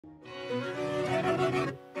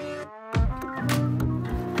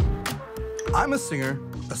I'm a singer,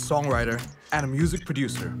 a songwriter, and a music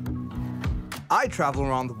producer. I travel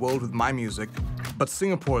around the world with my music, but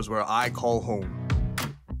Singapore is where I call home.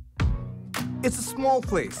 It's a small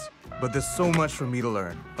place, but there's so much for me to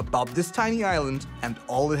learn about this tiny island and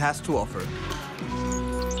all it has to offer.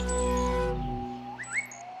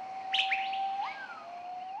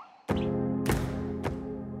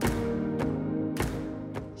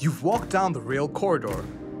 You've walked down the rail corridor.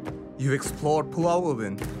 You've explored Pulau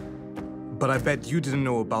Ubin. But I bet you didn't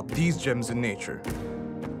know about these gems in nature.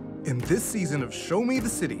 In this season of Show Me the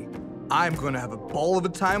City, I'm going to have a ball of a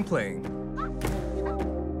time playing.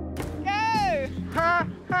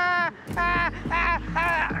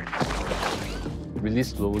 Really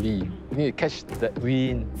slowly. You need to catch that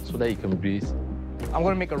wind so that you can breathe. I'm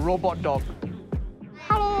going to make a robot dog.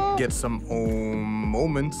 Hello. Get some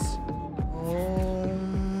moments.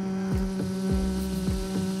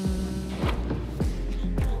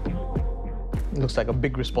 Looks like a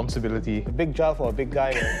big responsibility. A big job for a big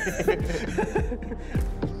guy.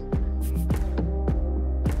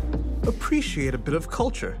 Appreciate a bit of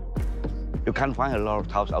culture. You can't find a lot of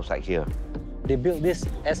towels outside here. They built this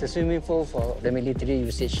as a swimming pool for the military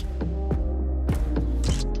usage.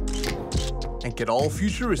 And get all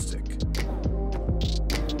futuristic.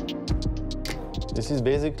 This is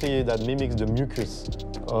basically that mimics the mucus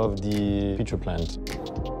of the pitcher plant.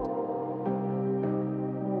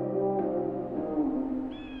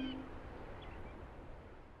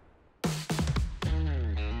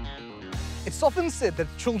 It's often said that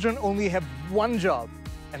children only have one job,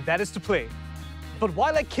 and that is to play. But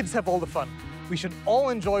why let kids have all the fun? We should all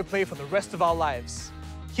enjoy play for the rest of our lives.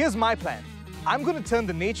 Here's my plan. I'm going to turn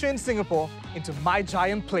the nature in Singapore into my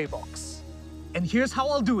giant playbox. And here's how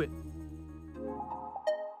I'll do it.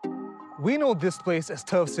 We know this place as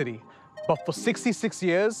Turf City, but for 66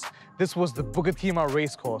 years, this was the Bukit Timah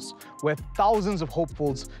racecourse, where thousands of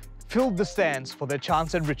hopefuls filled the stands for their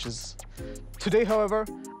chance at riches. Today, however,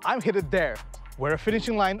 I'm headed there, where a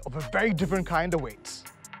finishing line of a very different kind awaits.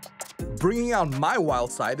 Bringing out my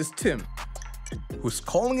wild side is Tim, whose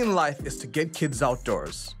calling in life is to get kids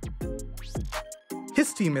outdoors.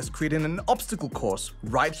 His team has created an obstacle course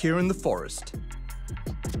right here in the forest.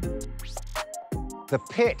 The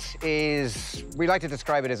pit is, we like to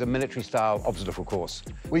describe it as a military-style obstacle course.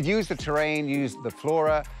 We've used the terrain, used the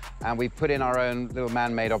flora, and we've put in our own little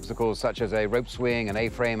man-made obstacles, such as a rope swing, an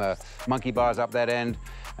A-frame, a monkey bars up that end,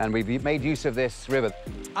 and we've made use of this river.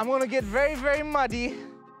 I'm gonna get very, very muddy.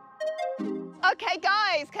 Okay,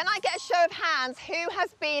 guys, can I get a show of hands? Who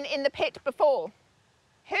has been in the pit before?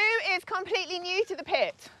 Who is completely new to the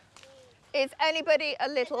pit? Is anybody a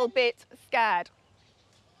little bit scared?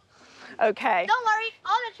 Okay. Don't worry,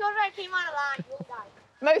 all the children that came out alive will die.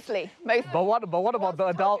 Mostly. But what about the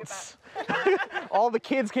adults? All the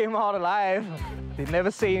kids came out alive. They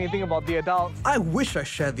never say anything about the adults. I wish I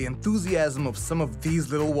shared the enthusiasm of some of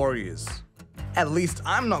these little warriors. At least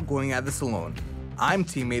I'm not going at this alone. I'm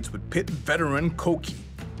teammates with pit veteran Koki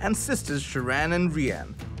and sisters Sharan and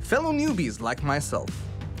Rian, fellow newbies like myself.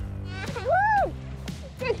 Woo!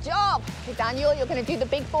 Good job. Okay, Daniel, you're going to do the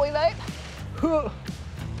big boy rope.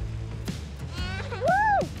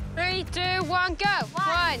 3, 2, 1, go.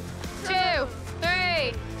 1, 2,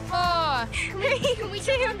 3, 4. Can we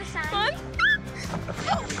take on the sand? 1.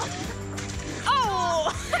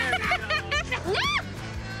 Oh!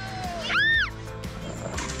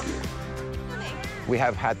 We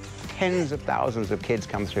have had tens of thousands of kids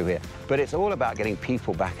come through here, but it's all about getting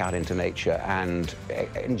people back out into nature and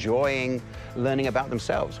enjoying learning about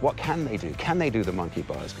themselves. What can they do? Can they do the monkey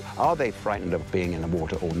bars? Are they frightened of being in the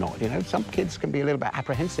water or not? You know, some kids can be a little bit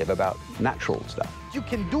apprehensive about natural stuff. You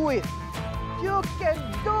can do it. You can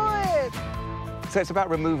do it. So it's about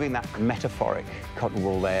removing that metaphoric cotton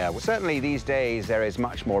wool layer. Certainly these days, there is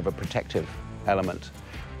much more of a protective element.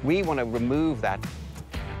 We want to remove that.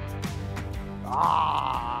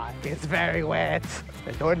 Ah, it's very wet.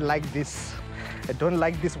 I don't like this. I don't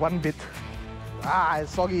like this one bit. Ah,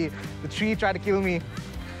 it's soggy. The tree tried to kill me.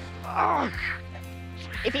 Ah.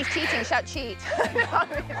 If he's cheating, shout cheat.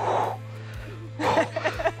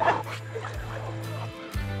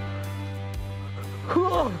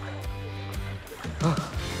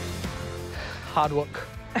 Hard work.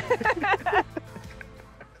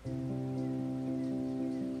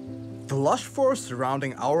 The lush forest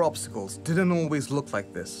surrounding our obstacles didn't always look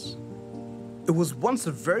like this. It was once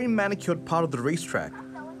a very manicured part of the racetrack,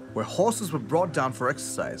 where horses were brought down for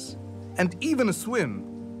exercise, and even a swim.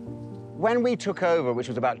 When we took over, which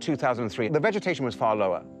was about 2003, the vegetation was far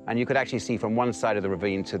lower, and you could actually see from one side of the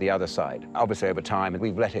ravine to the other side. Obviously, over time,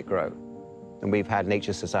 we've let it grow. And we've had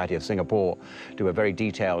Nature Society of Singapore do a very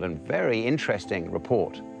detailed and very interesting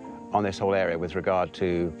report on this whole area with regard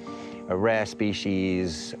to rare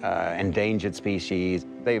species, endangered species.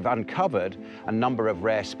 They've uncovered a number of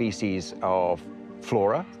rare species of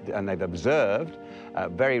flora, and they've observed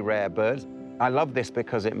very rare birds. I love this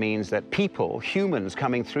because it means that people, humans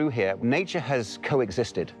coming through here, nature has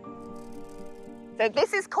coexisted. So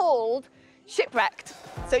this is called shipwrecked.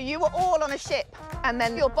 So you were all on a ship, and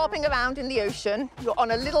then you're bobbing around in the ocean, you're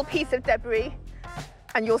on a little piece of debris,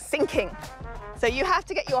 and you're sinking. So you have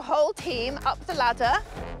to get your whole team up the ladder,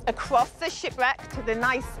 across the shipwreck to the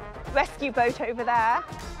nice rescue boat over there.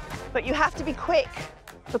 But you have to be quick,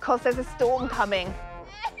 because there's a storm coming.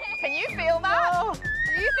 Can you feel that? Oh.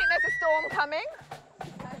 Do you think there's a storm coming?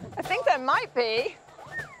 I think there might be.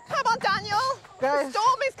 Come on, Daniel. Guys, the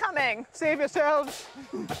storm is coming. Save yourselves.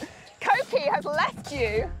 Koki has left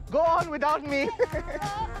you. Go on without me.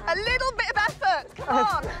 A little bit of effort. Come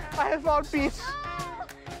on. I have found peace.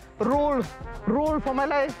 Roll for my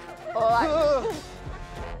life. All right.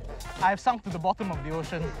 I have sunk to the bottom of the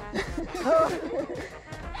ocean.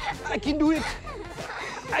 I can do it.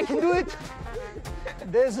 I can do it.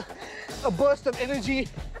 There's a burst of energy.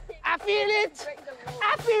 I feel it.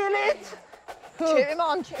 I feel it. Cheer him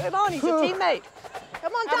on, cheer him on. He's your teammate.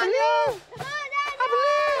 Come on, Daniel. Come on, Daniel. I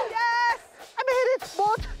believe. Yes. I made it,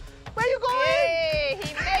 boat. Where are you going? Yay,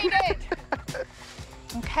 he made it.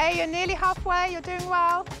 Okay, you're nearly halfway. You're doing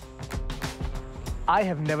well. I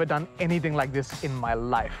have never done anything like this in my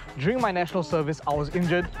life. During my national service, I was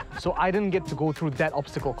injured, so I didn't get to go through that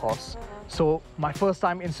obstacle course. So my first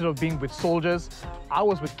time, instead of being with soldiers, I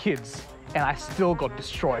was with kids, and I still got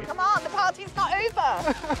destroyed. Come on, the party's not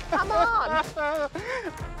over. Come on.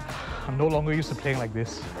 I'm no longer used to playing like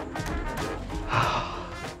this.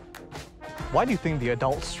 Why do you think the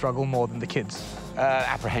adults struggle more than the kids?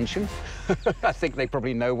 Apprehension. I think they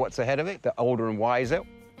probably know what's ahead of it. They're older and wiser.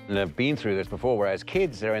 And have been through this before, whereas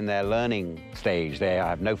kids, they're in their learning stage. They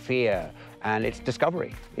have no fear, and it's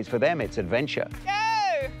discovery. It's for them, it's adventure. Go!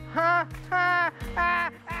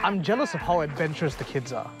 I'm jealous of how adventurous the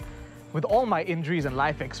kids are. With all my injuries and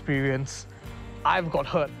life experience, I've got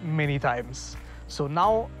hurt many times. So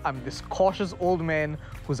now I'm this cautious old man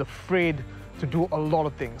who's afraid to do a lot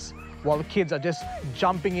of things, while the kids are just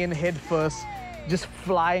jumping in head first, just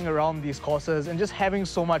flying around these courses and just having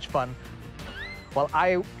so much fun. While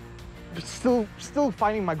I still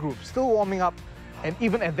finding my groove, still warming up, and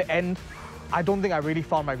even at the end, I don't think I really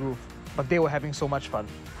found my groove, but they were having so much fun.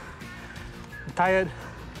 I'm tired,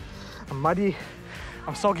 I'm muddy,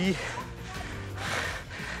 I'm soggy,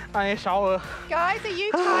 I need a shower. Guys, are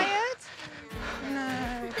you tired?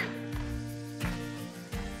 No.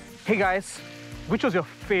 Hey guys, which was your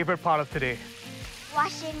favorite part of today?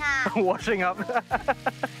 Washing up. Washing up. Mud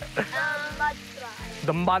slide.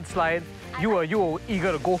 The mudslide. You were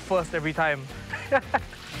eager to go first every time. I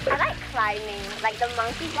like climbing, like the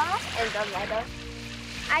monkey bars and the ladder.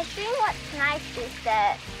 I think what's nice is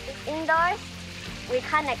that indoors, we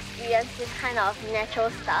can't experience this kind of natural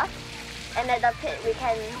stuff. And at the pit, we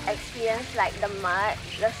can experience like the mud,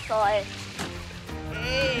 the soil.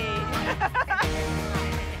 Hey.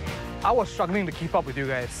 I was struggling to keep up with you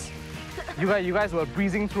guys. You guys were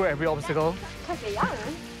breezing through every obstacle. Because you're young.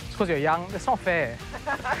 It's because you're young. That's not fair.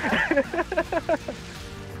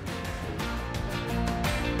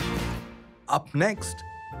 Up next,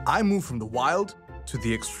 I move from the wild to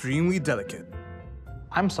the extremely delicate.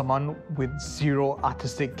 I'm someone with zero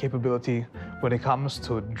artistic capability when it comes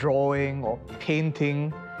to drawing or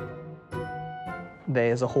painting.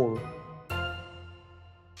 There is a hole.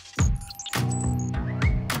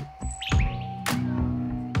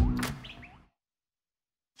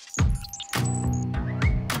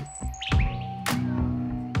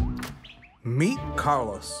 Meet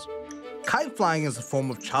Carlos. Kite flying is a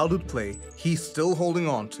form of childhood play he's still holding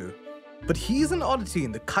on to. But he's an oddity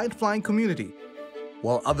in the kite flying community.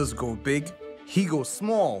 While others go big, he goes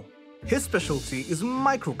small. His specialty is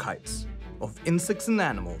micro-kites of insects and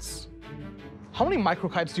animals. How many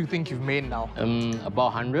micro-kites do you think you've made now?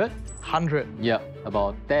 About 100. 100. Yeah,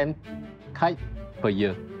 about 10 kites per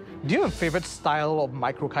year. Do you have a favorite style of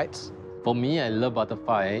micro-kites? For me, I love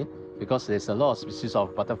butterfly because there's a lot of species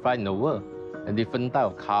of butterfly in the world. And different type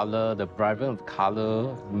of color, the vibrant of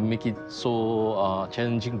color make it so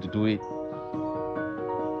challenging to do it.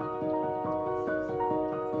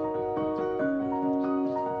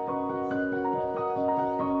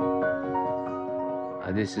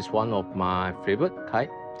 This is one of my favorite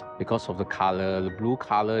kite because of the color. The blue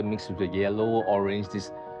color mixed with the yellow, orange,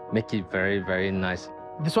 this make it very, very nice.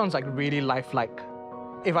 This one's like really lifelike.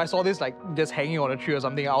 If I saw this like just hanging on a tree or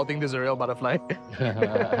something, I'll think this is a real butterfly.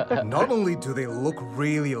 Not only do they look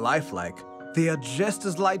really lifelike, they are just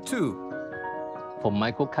as light too. For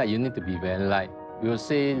micro-kite, you need to be very light. We will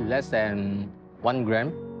say less than 1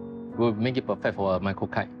 gram will make it perfect for a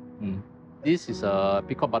micro-kite. This is a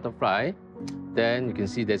peacock butterfly. Then you can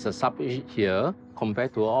see there's a sub-edge here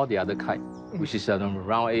compared to all the other kite, which is a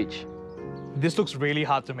round edge. This looks really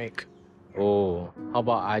hard to make. Oh, how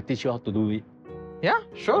about I teach you how to do it? Yeah,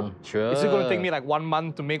 sure. Sure. Is it going to take me like 1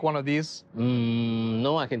 month to make one of these?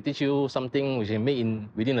 No, I can teach you something which you can make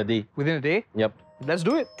within a day. Within a day? Yep. Let's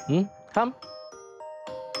do it. Come.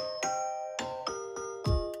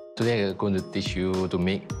 Today I'm going to teach you to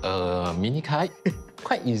make a mini kite.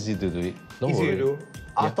 Quite easy to do it. Don't Easy worry. to do.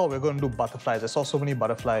 I thought we were going to do butterflies. I saw so many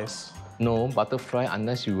butterflies. No, butterfly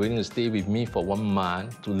unless you're willing to stay with me for 1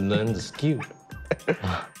 month to learn the skill.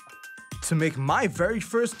 To make my very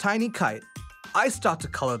first tiny kite, I start to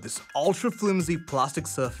color this ultra-flimsy plastic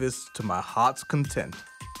surface to my heart's content.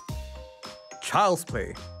 Child's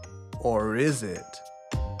play, or is it?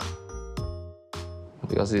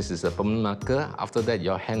 Because this is a permanent marker, after that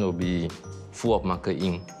your hand will be full of marker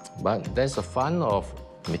ink. But that's the fun of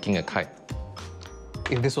making a kite.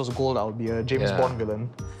 If this was gold, I would be a James Bond villain.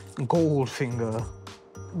 Goldfinger.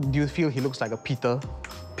 Do you feel he looks like a Peter?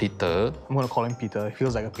 Peter? I'm going to call him Peter. He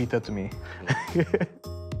feels like a Peter to me.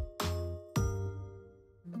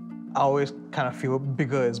 I always kind of feel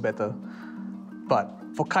bigger is better. But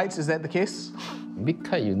for kites, is that the case? Big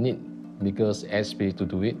kite, you need bigger airspace to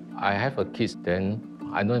do it. I have a kid, then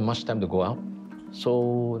I don't have much time to go out.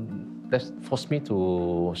 So that forced me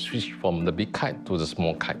to switch from the big kite to the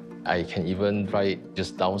small kite. I can even fly it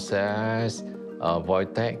just downstairs,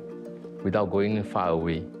 void deck, without going far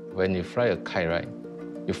away. When you fly a kite, right,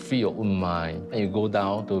 you free your own mind. And you go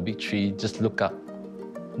down to a big tree, just look up.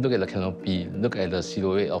 Look at the canopy, look at the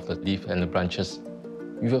silhouette of the leaf and the branches.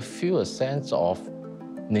 You will feel a sense of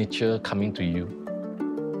nature coming to you.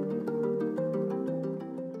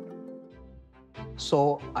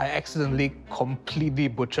 So I accidentally completely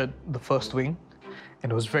butchered the first wing,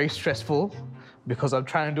 and it was very stressful because I'm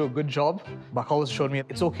trying to do a good job. But Carlos showed me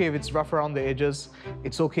it's okay if it's rough around the edges,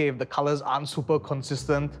 it's okay if the colors aren't super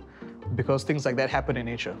consistent, because things like that happen in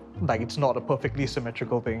nature. Like, it's not a perfectly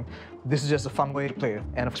symmetrical thing. This is just a fun way to play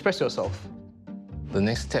and express yourself. The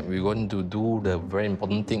next step we're going to do, the very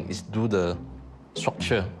important thing, is do the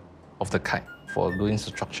structure of the kite. For doing the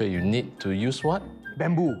structure, you need to use what?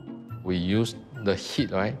 Bamboo. We use the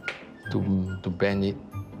heat, right, to bend it.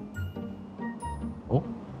 Oh,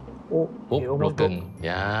 it almost broken. broke.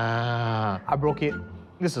 Yeah. I broke it.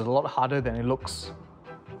 This is a lot harder than it looks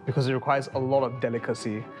because it requires a lot of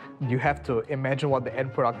delicacy. You have to imagine what the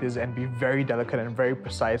end product is and be very delicate and very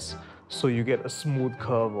precise so you get a smooth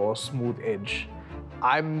curve or a smooth edge.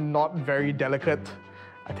 I'm not very delicate.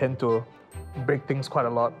 I tend to break things quite a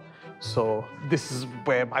lot. So this is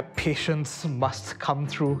where my patience must come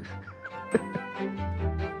through.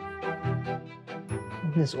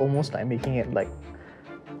 It's almost like making it like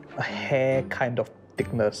a hair kind of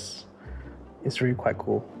thickness. It's really quite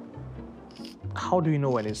cool. How do you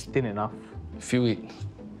know when it's thin enough? Feel it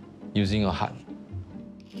using your heart.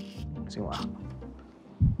 Using what?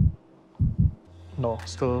 No,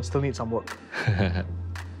 still need some work.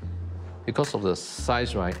 Because of the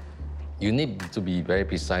size, right, you need to be very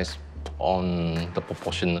precise on the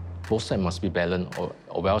proportion. Both sides must be balanced,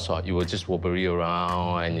 or else you will just wobble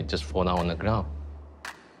around and it just fall down on the ground.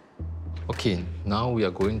 Okay, now we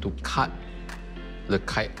are going to cut the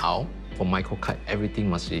kite out. For micro-kite, everything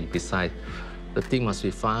must be precise. The thing must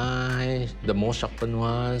be fine, the most sharpened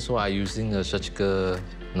one, so I'm using a surgical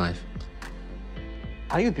knife.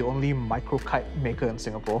 Are you the only micro-kite maker in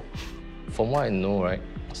Singapore? From what I know, right,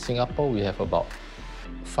 Singapore, we have about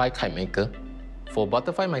 5 kite makers. For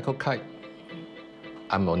butterfly micro-kite,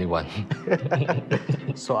 I'm the only one.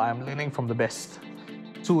 So I'm learning from the best.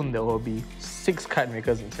 Soon there will be 6 kite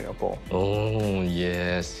makers in Singapore. Oh,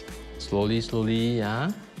 yes. Slowly, slowly,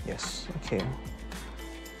 yeah? Yes, okay.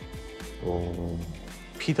 Oh.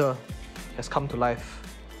 Peter has come to life.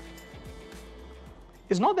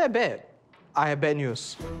 It's not that bad. I have bad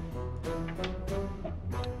news.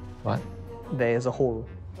 What? There is a hole.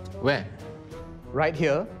 Where? Right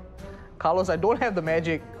here. Carlos, I don't have the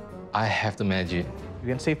magic. I have the magic. You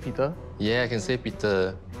can save Peter. Yeah, I can save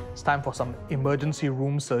Peter. It's time for some emergency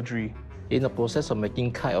room surgery. In the process of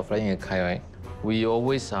making kite or flying a kite, right, we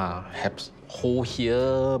always have hole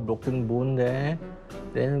here, broken bone there.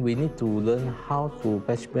 Then we need to learn how to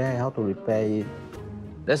patch back, how to repair it.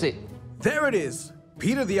 That's it. There it is.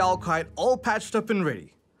 Peter the owl kite all patched up and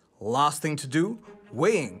ready. Last thing to do,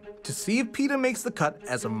 weighing. to see if Peter makes the cut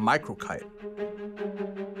as a micro-kite.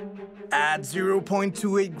 At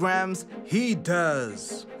 0.28 grams, he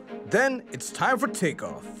does. Then it's time for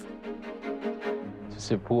takeoff.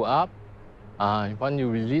 Just you pull up. When you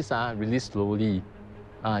release, release slowly.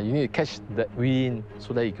 You need to catch the wind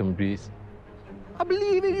so that you can breathe. I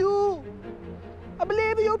believe in you. I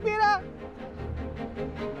believe in you, Peter.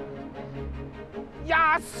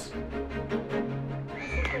 Yes!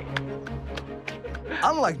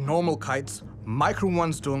 Unlike normal kites, micro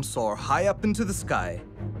ones don't soar high up into the sky.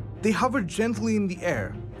 They hover gently in the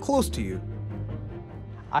air, close to you.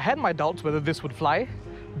 I had my doubts whether this would fly,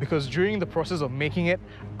 because during the process of making it,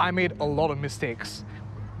 I made a lot of mistakes.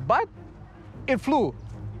 But it flew,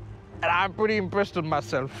 and I'm pretty impressed with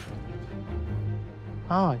myself.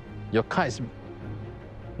 Your kites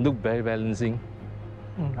look very balancing.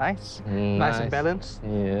 Nice. Nice and balanced.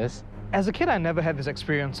 Yes. As a kid, I never had this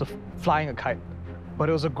experience of flying a kite, but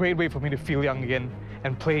it was a great way for me to feel young again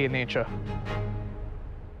and play in nature.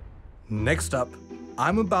 Next up,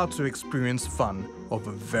 I'm about to experience fun of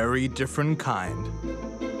a very different kind.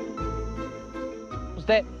 Was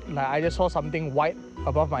that like I just saw something white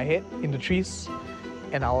above my head in the trees,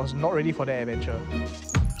 and I was not ready for that adventure.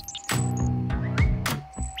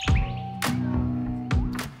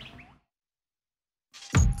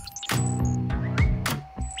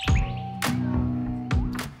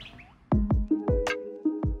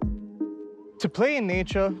 To play in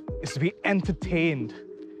nature is to be entertained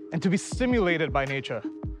and to be stimulated by nature.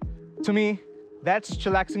 To me, that's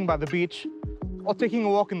chillaxing by the beach or taking a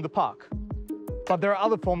walk in the park. But there are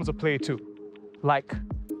other forms of play too, like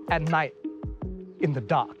at night, in the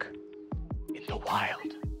dark, in the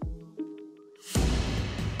wild.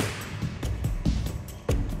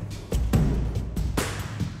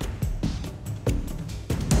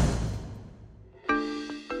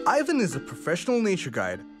 Ivan is a professional nature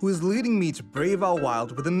guide who is leading me to brave our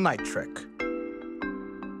wild with a night trek.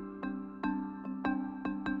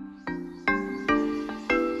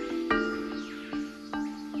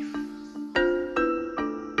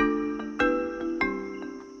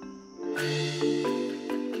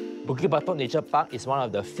 Bukit Batok Nature Park is one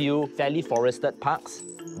of the few fairly forested parks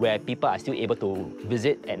where people are still able to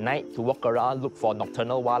visit at night to walk around, look for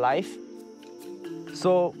nocturnal wildlife.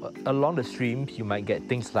 So along the streams, you might get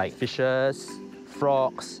things like fishes,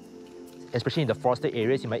 frogs. Especially in the forested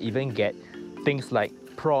areas, you might even get things like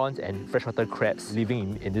prawns and freshwater crabs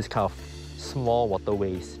living in this kind of small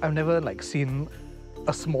waterways. I've never seen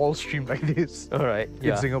a small stream like this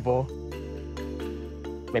in Singapore.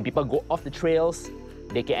 When people go off the trails,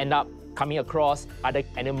 they can end up coming across other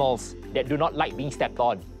animals that do not like being stepped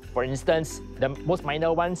on. For instance, the most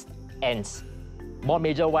minor ones, ants. More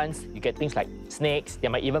major ones, you get things like snakes.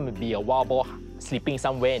 There might even be a wild boar sleeping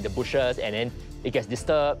somewhere in the bushes, and then it gets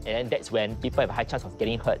disturbed, and then that's when people have a high chance of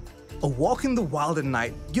getting hurt. A walk in the wild at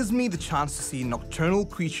night gives me the chance to see nocturnal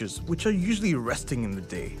creatures which are usually resting in the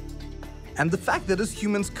day. And the fact that us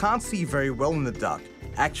humans can't see very well in the dark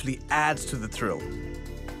actually adds to the thrill.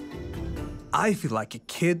 I feel like a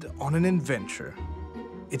kid on an adventure.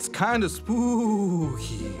 It's kind of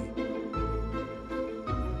spooky.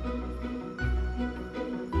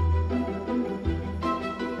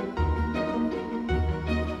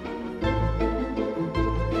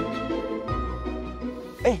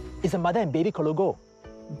 Hey, it's a mother and baby kologo.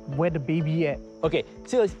 Where the baby at? Okay,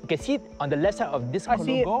 so you can see it on the left side of this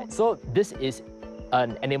kologo. So this is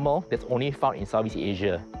an animal that's only found in Southeast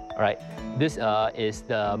Asia. All right, this is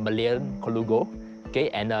the Malayan kologo. Okay,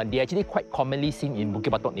 and they're actually quite commonly seen in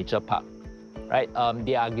Bukit Batok Nature Park. Right,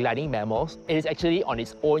 they are gliding mammals. It is actually on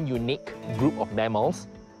its own unique group of mammals,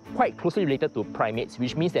 quite closely related to primates,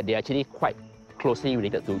 which means that they're actually quite closely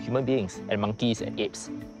related to human beings and monkeys and apes.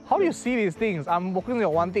 How do you see these things? I'm walking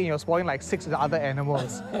on one thing, you're spoiling like 6 other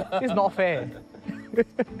animals. It's not fair.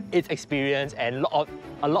 It's experience and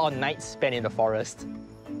a lot of nights spent in the forest.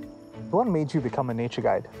 What made you become a nature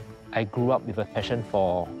guide? I grew up with a passion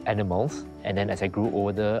for animals, and then as I grew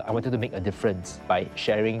older, I wanted to make a difference by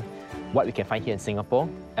sharing what we can find here in Singapore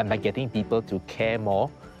and by getting people to care more,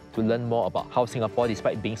 to learn more about how Singapore,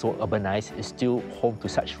 despite being so urbanized, is still home to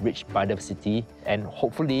such rich biodiversity. And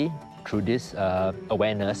hopefully, through this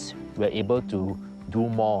awareness, we're able to do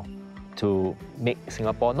more to make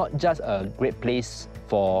Singapore not just a great place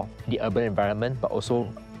for the urban environment, but also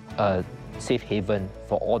a safe haven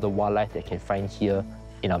for all the wildlife that can find here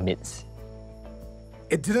in our midst.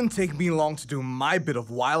 It didn't take me long to do my bit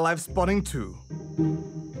of wildlife spotting too.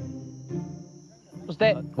 What's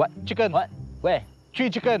that? What? Chicken. What? Where?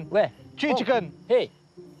 Tree chicken. Where? Tree chicken. Hey.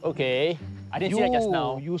 Okay. I didn't see that just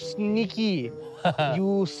now. You sneaky.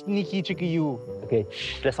 You sneaky chicken, you. Okay,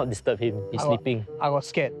 shh, let's not disturb him. He's sleeping. I was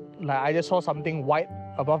scared. Like, I just saw something white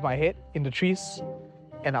above my head in the trees,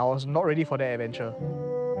 and I was not ready for that adventure.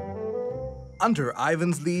 Under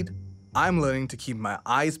Ivan's lead, I'm learning to keep my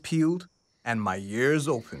eyes peeled and my ears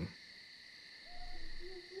open.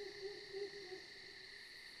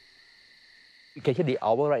 You can hear the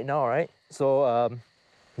owl right now, right? So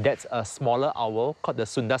that's a smaller owl called the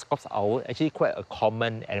Sundaskops owl, actually quite a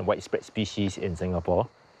common and widespread species in Singapore.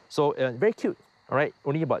 So very cute, all right?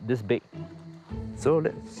 Only about this big. So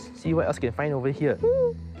let's see what else we can find over here.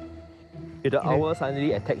 If the owl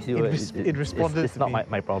suddenly attacks you, it responded it's to not me.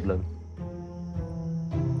 my problem.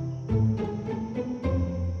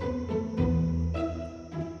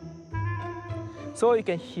 So you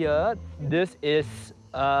can hear, this is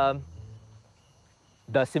the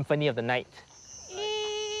Symphony of the Night.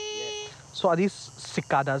 So are these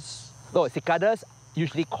cicadas? No, cicadas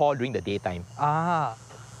usually call during the daytime. Ah.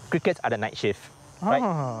 Crickets are the night shift, right?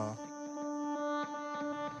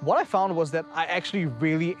 What I found was that I actually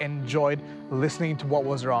really enjoyed listening to what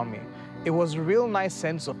was around me. It was a real nice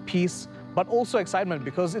sense of peace, but also excitement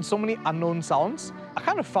because it's so many unknown sounds. I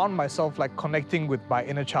kind of found myself like connecting with my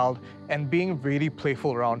inner child and being really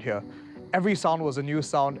playful around here. Every sound was a new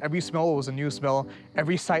sound, every smell was a new smell,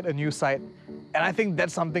 every sight a new sight. And I think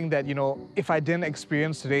that's something that, you know, if I didn't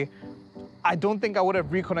experience today, I don't think I would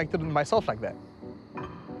have reconnected with myself like that.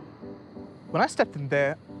 When I stepped in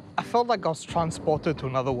there, I felt like I was transported to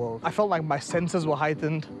another world. I felt like my senses were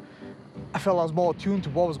heightened. I felt I was more attuned to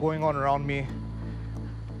what was going on around me.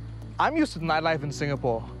 I'm used to nightlife in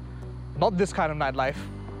Singapore. Not this kind of nightlife,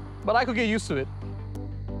 but I could get used to it.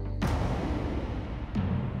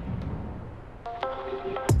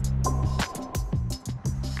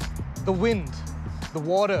 The wind, the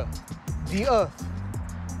water, the earth.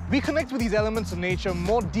 We connect with these elements of nature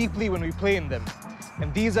more deeply when we play in them.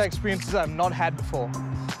 And these are experiences I've not had before.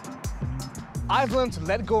 I've learned to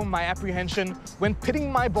let go of my apprehension when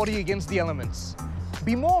pitting my body against the elements.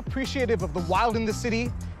 Be more appreciative of the wild in the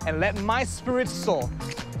city and let my spirit soar,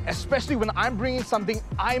 especially when I'm bringing something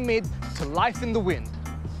I made to life in the wind.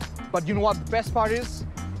 But you know what the best part is?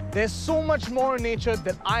 There's so much more in nature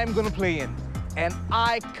that I'm gonna play in, and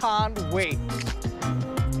I can't wait.